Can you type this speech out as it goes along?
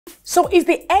So is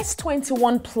the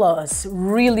S21 Plus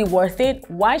really worth it?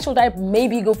 Why should I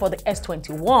maybe go for the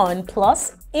S21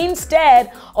 Plus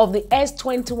instead of the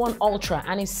S21 Ultra?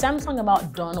 And is Samsung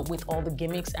about done with all the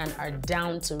gimmicks and are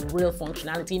down to real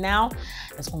functionality now?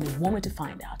 There's only one way to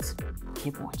find out.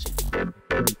 Keep watching.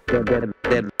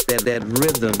 That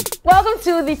rhythm. Welcome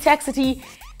to the TechCity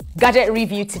gadget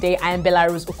review. Today I am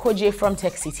BellaRose from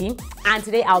TechCity, and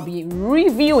today I'll be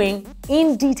reviewing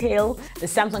in detail the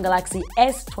Samsung Galaxy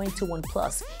S21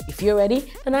 Plus. If you're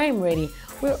ready, then I am ready.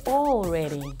 We're all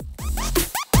ready.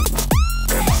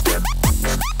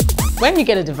 When you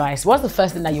get a device, what's the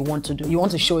first thing that you want to do? You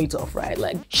want to show it off, right?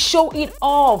 Like, show it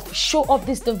off, show off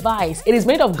this device. It is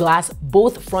made of glass,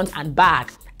 both front and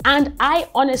back. And I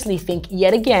honestly think,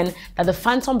 yet again, that the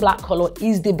Phantom Black color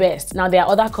is the best. Now, there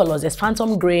are other colors. There's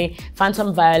Phantom Gray,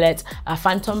 Phantom Violet,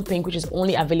 Phantom Pink, which is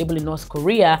only available in North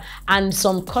Korea, and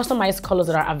some customized colors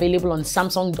that are available on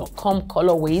Samsung.com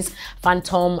colorways,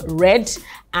 Phantom Red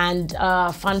and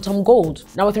Phantom Gold.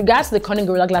 Now, with regards to the Corning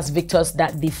Gorilla Glass Victus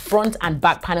that the front and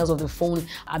back panels of the phone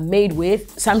are made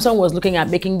with, Samsung was looking at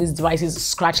making these devices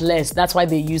scratchless. That's why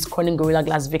they use Corning Gorilla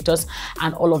Glass Victus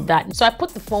and all of that. So I put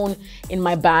the phone in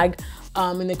my bag,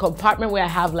 in the compartment where I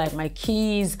have like my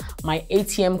keys, my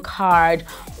ATM card,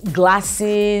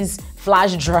 glasses,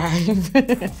 flash drive.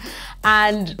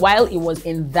 And while it was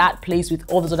in that place with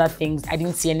all those other things, I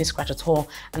didn't see any scratch at all.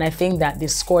 And I think that they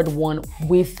scored one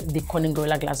with the Corning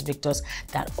Gorilla Glass Victus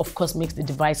that of course makes the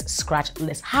device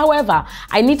scratchless. However,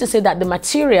 I need to say that the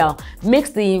material makes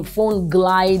the phone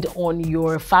glide on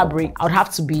your fabric. I would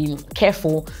have to be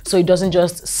careful so it doesn't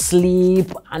just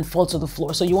slip and fall to the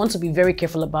floor. So you want to be very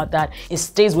careful about that. It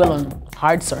stays well on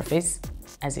hard surface,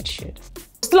 as it should.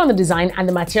 Still on the design and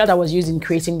the material that was used in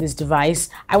creating this device,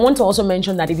 I want to also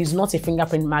mention that it is not a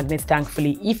fingerprint magnet,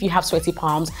 thankfully. If you have sweaty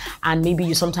palms and maybe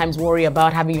you sometimes worry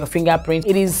about having your fingerprint,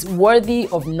 it is worthy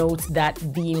of note that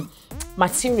the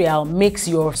material makes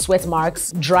your sweat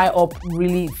marks dry up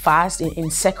really fast,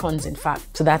 in seconds, in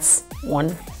fact. So that's one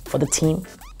for the team.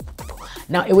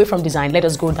 Now, away from design, let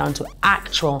us go down to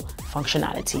actual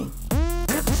functionality.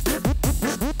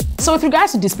 So with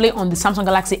regards to display on the Samsung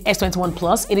Galaxy S21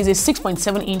 Plus, it is a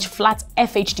 6.7-inch flat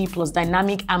FHD plus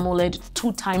dynamic AMOLED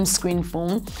 2x screen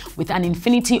phone with an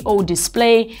Infinity O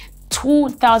display,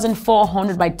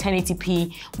 2400 by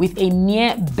 1080p with a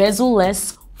near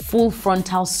bezel-less full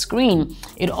frontal screen.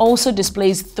 It also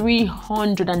displays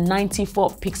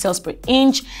 394 pixels per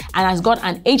inch and has got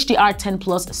an HDR10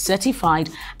 Plus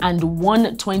certified and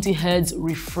 120 Hz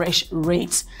refresh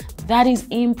rate. That is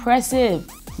impressive.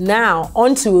 Now,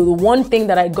 on to the one thing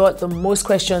that I got the most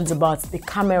questions about, the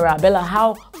camera. Bella,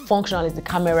 how functional is the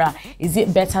camera? Is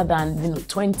it better than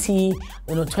 20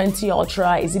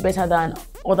 Ultra? Is it better than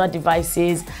other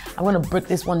devices? I'm going to break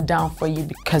this one down for you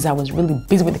because I was really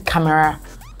busy with the camera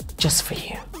just for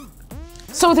you.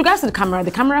 So with regards to the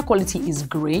camera quality is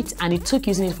great, and it took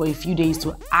using it for a few days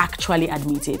to actually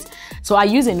admit it. So I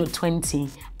use a Note 20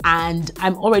 and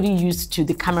I'm already used to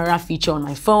the camera feature on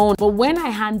my phone. But when I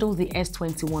handled the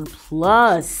S21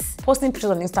 Plus, posting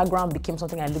pictures on Instagram became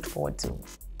something I looked forward to.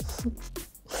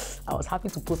 I was happy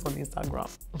to post on Instagram.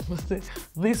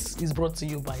 This is brought to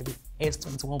you by the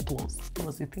S21 Plus. It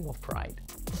was a thing of pride.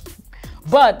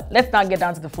 But let's now get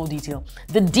down to the full detail.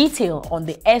 The detail on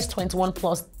the S21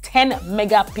 Plus 10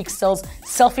 megapixels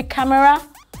selfie camera,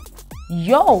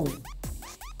 yo,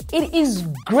 it is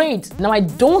great. Now, I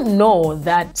don't know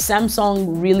that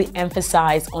Samsung really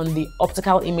emphasized on the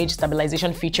optical image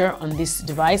stabilization feature on this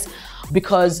device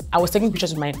because I was taking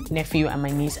pictures with my nephew and my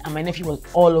niece, and my nephew was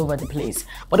all over the place.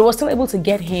 But it was still able to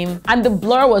get him, and the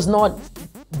blur was not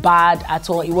bad at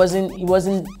all. It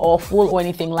wasn't awful or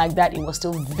anything like that. It was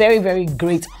still very, very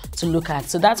great to look at.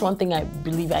 So that's one thing I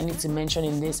believe I need to mention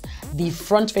in this. The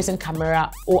front-facing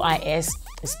camera OIS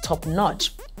is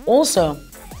top-notch. Also,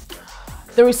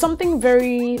 there is something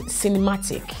very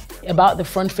cinematic about the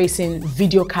front-facing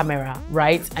video camera,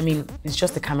 right? I mean, it's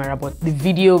just the camera, but the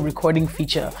video recording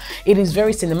feature. It is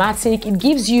very cinematic. It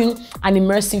gives you an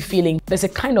immersive feeling. There's a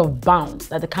kind of bounce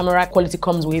that the camera quality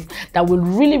comes with that will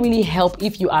really, really help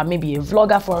if you are maybe a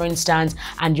vlogger, for instance,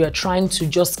 and you're trying to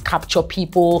just capture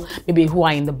people, maybe who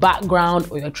are in the background,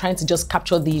 or you're trying to just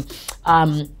capture the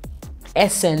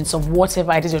essence of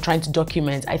whatever it is you're trying to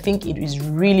document. I think it is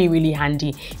really, really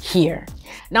handy here.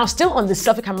 Now, still on the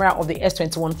selfie camera of the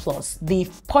S21 Plus, the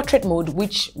portrait mode,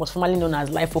 which was formerly known as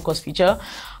live focus feature,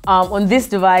 on this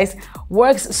device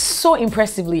works so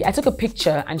impressively. I took a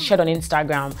picture and shared on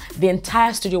Instagram. The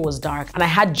entire studio was dark and I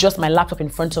had just my laptop in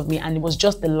front of me and it was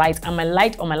just the light, and my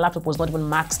light on my laptop was not even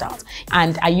maxed out.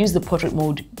 And I used the portrait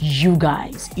mode. You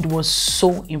guys, it was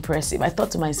so impressive. I thought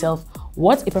to myself,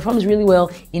 what? It performs really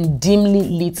well in dimly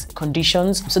lit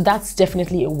conditions. So that's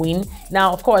definitely a win.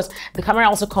 Now, of course, the camera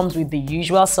also comes with the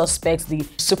usual suspects, the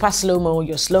super slow-mo,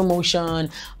 your slow motion,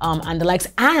 and the likes.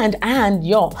 And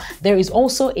there is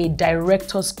also a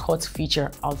director's cut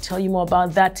feature. I'll tell you more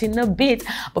about that in a bit.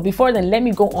 But before then, let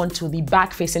me go on to the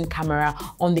back-facing camera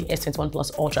on the S21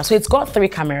 Plus Ultra. So it's got 3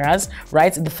 cameras,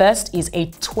 right? The first is a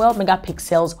 12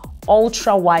 megapixels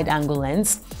ultra wide angle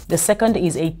lens. The second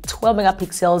is a 12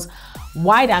 megapixels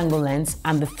wide angle lens,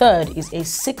 and the third is a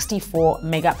 64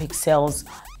 megapixels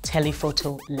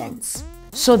telephoto lens.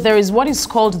 So there is what is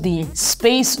called the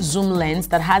space zoom lens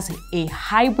that has a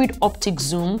hybrid optic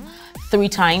zoom 3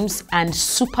 times and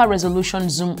super resolution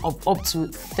zoom of up to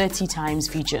 30 times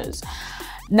features.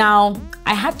 Now,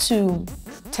 I had to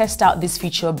test out this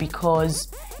feature because,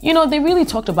 you know, they really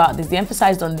talked about this. They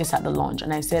emphasized on this at the launch,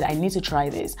 and I said, I need to try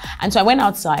this. And so I went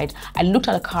outside, I looked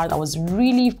at a car that was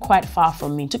really quite far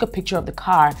from me, took a picture of the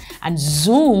car and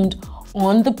zoomed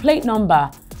on the plate number.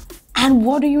 And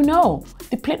what do you know?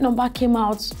 The plate number came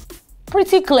out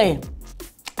pretty clear.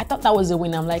 I thought that was a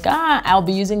win. I'm like, I'll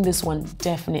be using this one,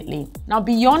 definitely. Now,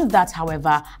 beyond that,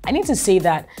 however, I need to say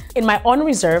that in my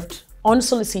unreserved,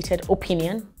 unsolicited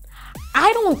opinion,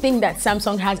 I don't think that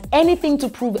Samsung has anything to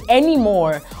prove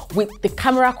anymore with the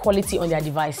camera quality on their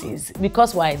devices.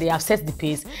 Because why? They have set the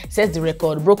pace, set the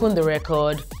record, broken the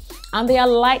record, and they are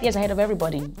light years ahead of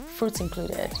everybody, fruits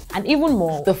included. And even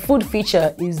more, the food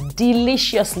feature is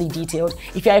deliciously detailed.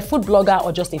 If you're a food blogger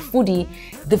or just a foodie,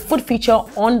 the food feature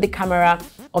on the camera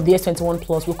of the S21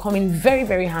 Plus will come in very,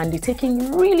 very handy,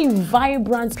 taking really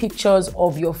vibrant pictures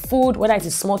of your food, whether it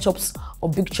is small chops or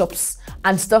big chops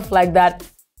and stuff like that.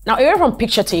 Now, away from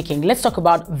picture taking, let's talk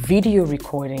about video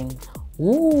recording.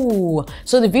 Ooh,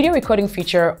 so the video recording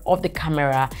feature of the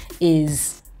camera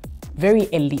is very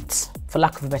elite, for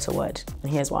lack of a better word,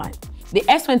 and here's why. The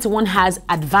S21 has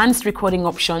advanced recording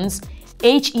options,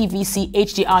 HEVC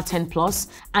HDR10 Plus,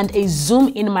 and a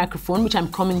zoom-in microphone, which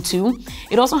I'm coming to.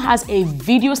 It also has a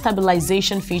video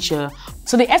stabilization feature.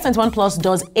 So the S21 Plus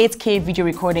does 8K video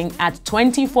recording at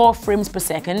 24 frames per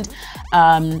second.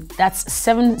 That's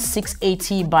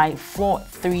 7680 by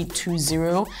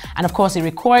 4320. And of course, it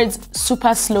records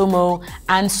super slow-mo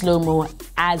and slow-mo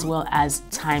as well as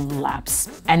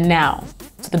time-lapse. And now,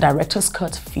 to the director's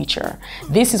cut feature.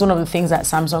 This is one of the things that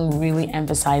Samsung really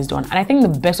emphasized on. And I think the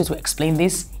best way to explain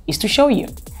this is to show you.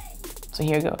 So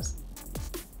here it goes.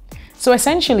 So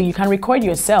essentially, you can record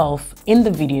yourself in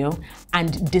the video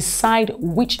and decide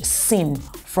which scene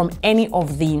from any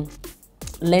of the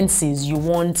lenses you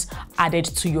want added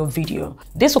to your video.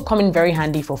 This will come in very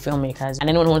handy for filmmakers and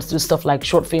anyone who wants to do stuff like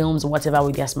short films or whatever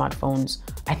with their smartphones.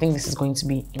 I think this is going to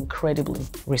be incredibly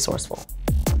resourceful.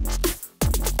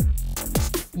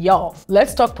 Y'all,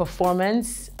 let's talk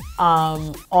performance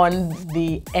on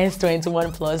the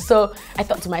S21 Plus. So I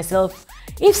thought to myself,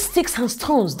 if sticks and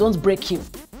stones don't break you,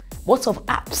 what of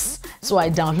apps? So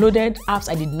I downloaded apps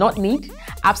I did not need,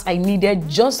 apps I needed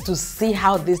just to see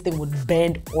how this thing would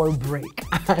bend or break.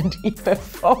 And it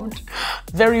performed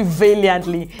very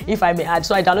valiantly, if I may add.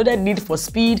 So I downloaded Need for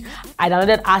Speed, I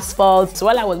downloaded Asphalt. So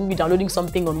while I was maybe downloading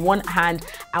something on one hand,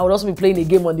 I would also be playing a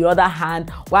game on the other hand,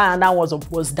 while another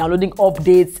was downloading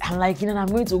updates. I'm like, you know, I'm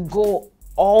going to go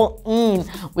all in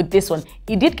with this one.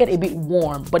 It did get a bit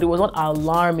warm, but it was not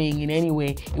alarming in any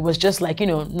way. It was just like, you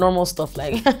know, normal stuff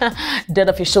like dead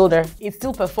off your shoulder. It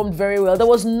still performed very well. There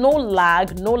was no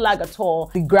lag at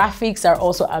all. The graphics are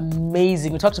also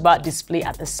amazing. We talked about display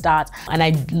at the start, and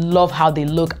I love how they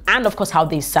look and of course how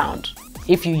they sound.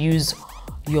 If you use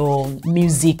your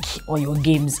music or your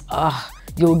games,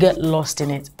 you'll get lost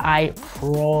in it, I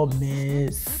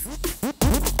promise.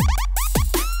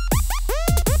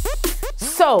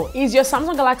 So, is your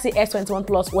Samsung Galaxy S21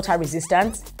 Plus water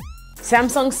resistant?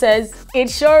 Samsung says it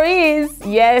sure is.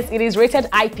 Yes, it is rated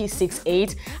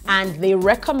IP68, and they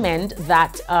recommend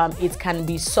that it can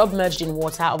be submerged in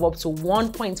water of up to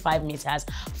 1.5 meters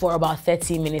for about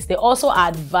 30 minutes. They also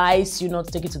advise you not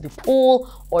to take it to the pool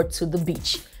or to the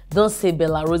beach. Don't say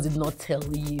BellaRose did not tell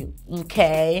you,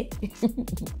 okay?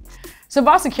 So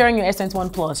about securing your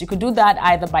S21 Plus, you could do that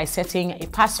either by setting a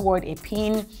password, a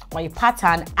PIN, or a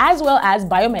pattern, as well as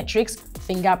biometrics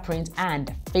fingerprint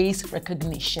and face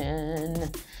recognition.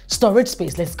 Storage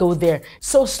space, let's go there.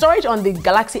 So storage on the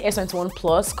Galaxy S21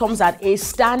 Plus comes at a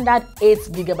standard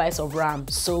 8GB of RAM.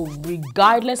 So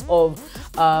regardless of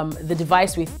the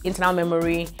device with internal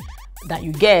memory that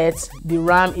you get, the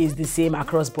RAM is the same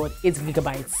across board,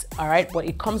 8GB, all right? But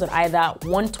it comes at either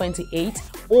 128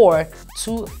 or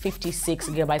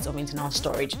 256GB of internal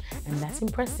storage, and that's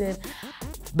impressive.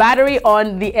 Battery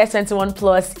on the S21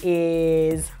 Plus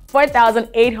is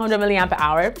 4,800 milliampere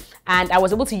hour, and I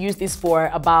was able to use this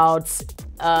for about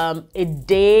a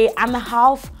day and a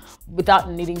half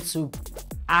without needing to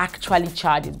actually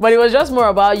charge it. But it was just more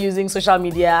about using social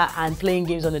media and playing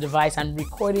games on the device and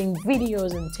recording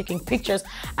videos and taking pictures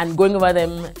and going over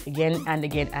them again and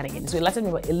again and again. So it lasted me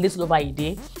about a little over a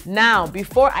day. Now,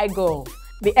 before I go,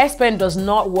 the S Pen does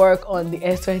not work on the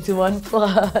S21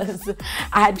 Plus.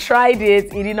 I had tried it,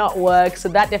 it did not work. So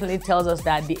that definitely tells us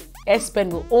that the S Pen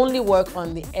will only work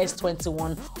on the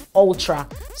S21 Ultra.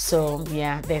 So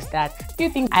yeah, there's that. A few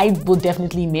things I will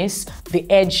definitely miss: the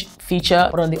Edge feature,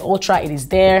 but on the Ultra it is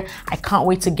there. I can't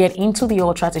wait to get into the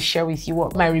Ultra to share with you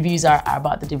what my reviews are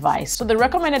about the device. So the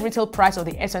recommended retail price of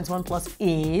the S21 Plus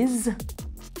is...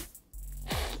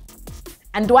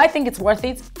 And do I think it's worth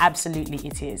it? Absolutely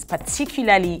it is,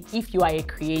 particularly if you are a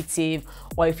creative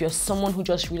or if you're someone who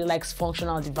just really likes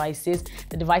functional devices.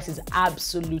 The device is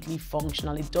absolutely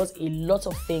functional. It does a lot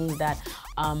of things that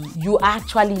you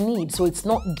actually need. So it's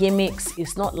not gimmicks.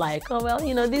 It's not like, oh, well,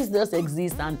 you know, this does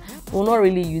exist and we'll not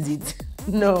really use it.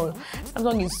 No,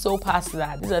 Samsung is so past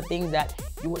that. These are things that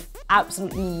you would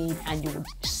absolutely need and you would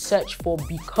search for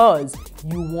because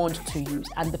you want to use.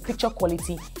 And the picture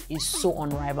quality is so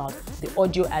unrivaled. The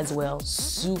audio as well,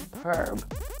 superb.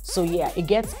 So yeah, it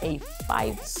gets a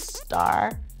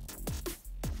 5-star,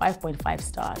 5.5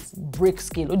 stars, brick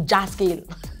scale, or jazz scale.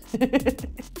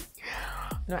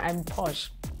 No, I'm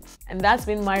posh. And that's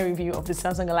been my review of the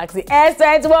Samsung Galaxy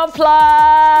S21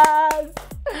 Plus.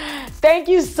 Thank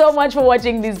you so much for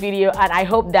watching this video, and I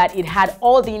hope that it had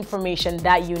all the information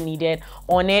that you needed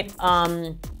on it.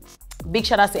 Big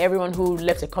shout out to everyone who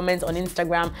left a comment on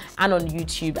Instagram and on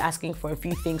YouTube asking for a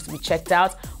few things to be checked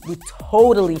out. We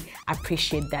totally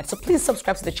appreciate that. So please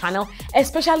subscribe to the channel,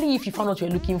 especially if you found what you're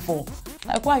looking for.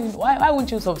 Like, why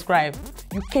wouldn't you subscribe?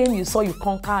 You came, you saw, you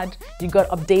conquered, you got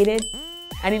updated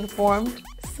and informed.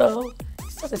 So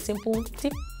it's just a simple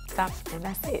tip, tap, and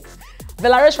that's it.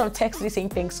 BellaRose from TechCity saying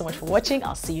thanks so much for watching.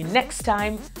 I'll see you next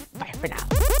time. Bye for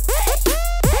now.